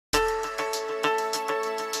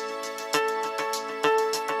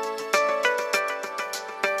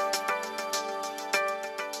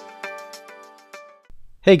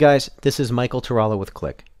Hey guys, this is Michael Turala with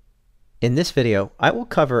Qlik. In this video, I will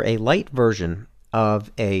cover a light version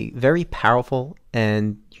of a very powerful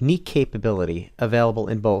and unique capability available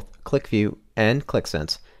in both QlikView and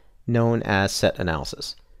QlikSense, known as set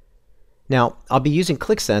analysis. Now, I'll be using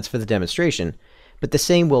QlikSense for the demonstration, but the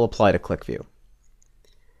same will apply to QlikView.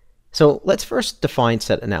 So let's first define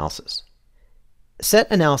set analysis. Set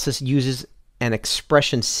analysis uses an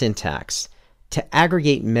expression syntax to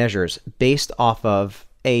aggregate measures based off of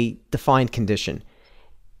a defined condition.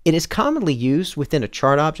 It is commonly used within a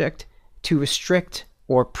chart object to restrict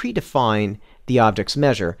or predefine the object's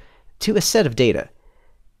measure to a set of data.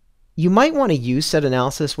 You might want to use set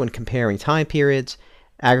analysis when comparing time periods,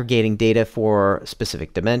 aggregating data for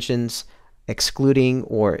specific dimensions, excluding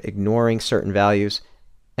or ignoring certain values,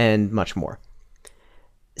 and much more.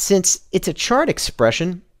 Since it's a chart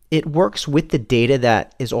expression, it works with the data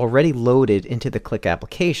that is already loaded into the Qlik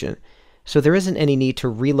application, so there isn't any need to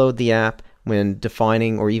reload the app when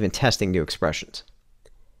defining or even testing new expressions.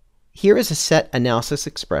 Here is a set analysis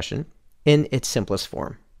expression in its simplest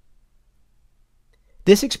form.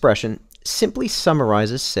 This expression simply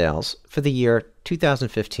summarizes sales for the year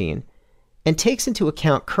 2015 and takes into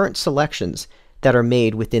account current selections that are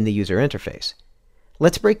made within the user interface.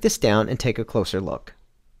 Let's break this down and take a closer look.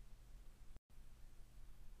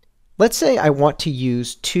 Let's say I want to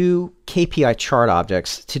use two KPI chart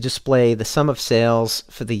objects to display the sum of sales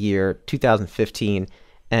for the year 2015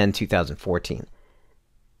 and 2014.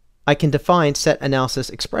 I can define set analysis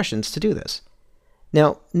expressions to do this.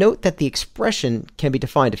 Now, note that the expression can be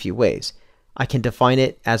defined a few ways. I can define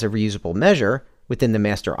it as a reusable measure within the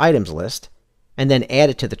master items list, and then add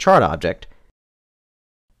it to the chart object,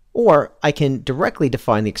 or I can directly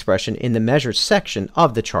define the expression in the measures section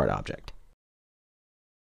of the chart object.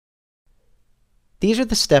 These are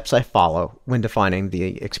the steps I follow when defining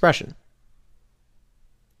the expression.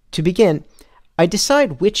 To begin, I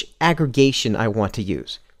decide which aggregation I want to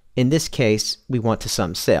use. In this case, we want to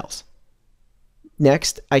sum sales.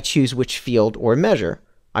 Next, I choose which field or measure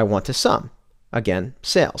I want to sum. Again,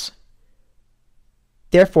 sales.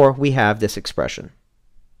 Therefore, we have this expression.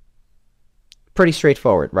 Pretty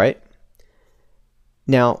straightforward, right?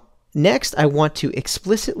 Now, next I want to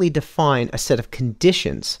explicitly define a set of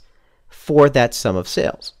conditions for that sum of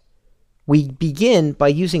sales. We begin by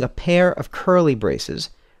using a pair of curly braces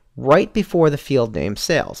right before the field name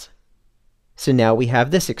sales. So now we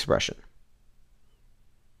have this expression.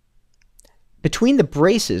 Between the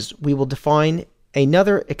braces, we will define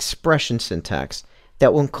another expression syntax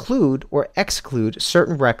that will include or exclude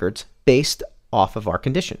certain records based off of our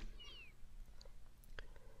condition.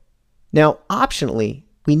 Now, optionally,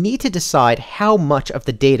 we need to decide how much of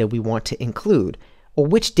the data we want to include or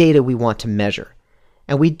which data we want to measure.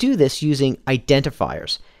 And we do this using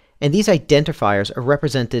identifiers. And these identifiers are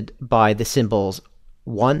represented by the symbols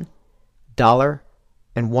 $1,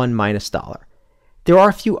 and $1 - There are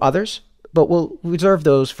a few others, but we'll reserve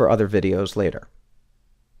those for other videos later.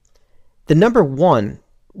 The number 1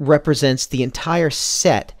 represents the entire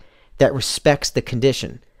set that respects the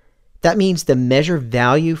condition. That means the measure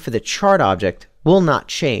value for the chart object will not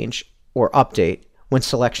change or update when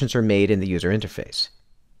selections are made in the user interface.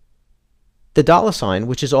 The $,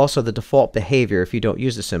 which is also the default behavior if you don't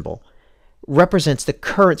use the symbol, represents the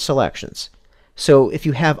current selections. So if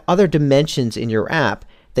you have other dimensions in your app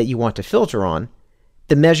that you want to filter on,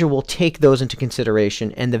 the measure will take those into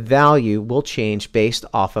consideration and the value will change based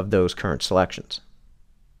off of those current selections.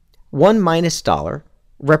 $1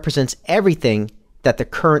 - represents everything that the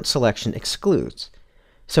current selection excludes.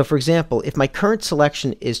 So for example, if my current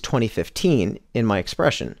selection is 2015 in my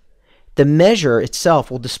expression, the measure itself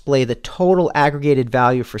will display the total aggregated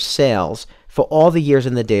value for sales for all the years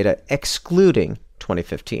in the data excluding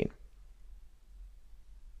 2015.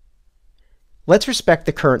 Let's respect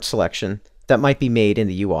the current selection that might be made in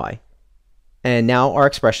the UI. And now our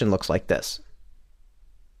expression looks like this.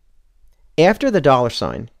 After the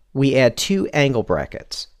 $, we add two angle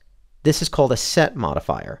brackets. This is called a set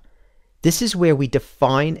modifier. This is where we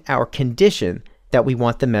define our condition that we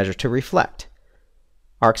want the measure to reflect.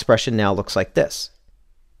 Our expression now looks like this.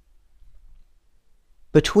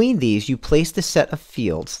 Between these, you place the set of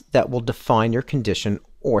fields that will define your condition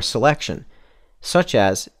or selection, such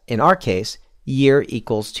as, in our case, year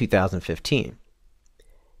equals 2015.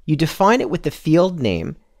 You define it with the field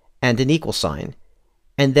name and an equal sign,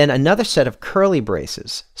 and then another set of curly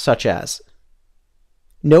braces, such as.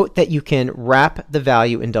 Note that you can wrap the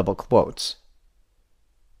value in double quotes.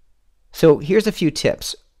 So here's a few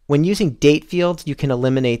tips. When using date fields, you can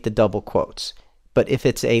eliminate the double quotes. But if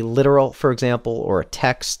it's a literal, for example, or a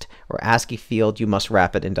text or ASCII field, you must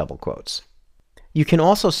wrap it in double quotes. You can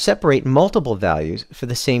also separate multiple values for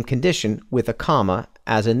the same condition with a comma,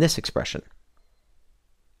 as in this expression.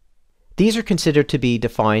 These are considered to be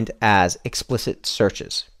defined as explicit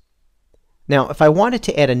searches. Now, if I wanted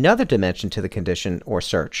to add another dimension to the condition or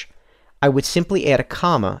search, I would simply add a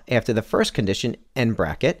comma after the first condition, end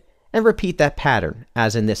bracket, and repeat that pattern,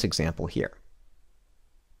 as in this example here.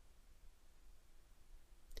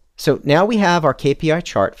 So now we have our KPI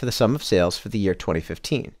chart for the sum of sales for the year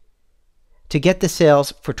 2015. To get the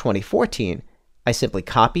sales for 2014, I simply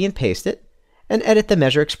copy and paste it and edit the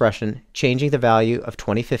measure expression, changing the value of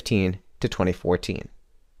 2015 to 2014.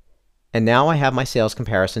 And now I have my sales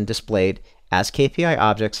comparison displayed as KPI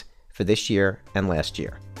objects for this year and last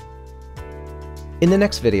year. In the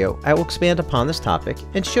next video, I will expand upon this topic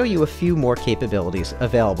and show you a few more capabilities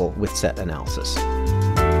available with set analysis.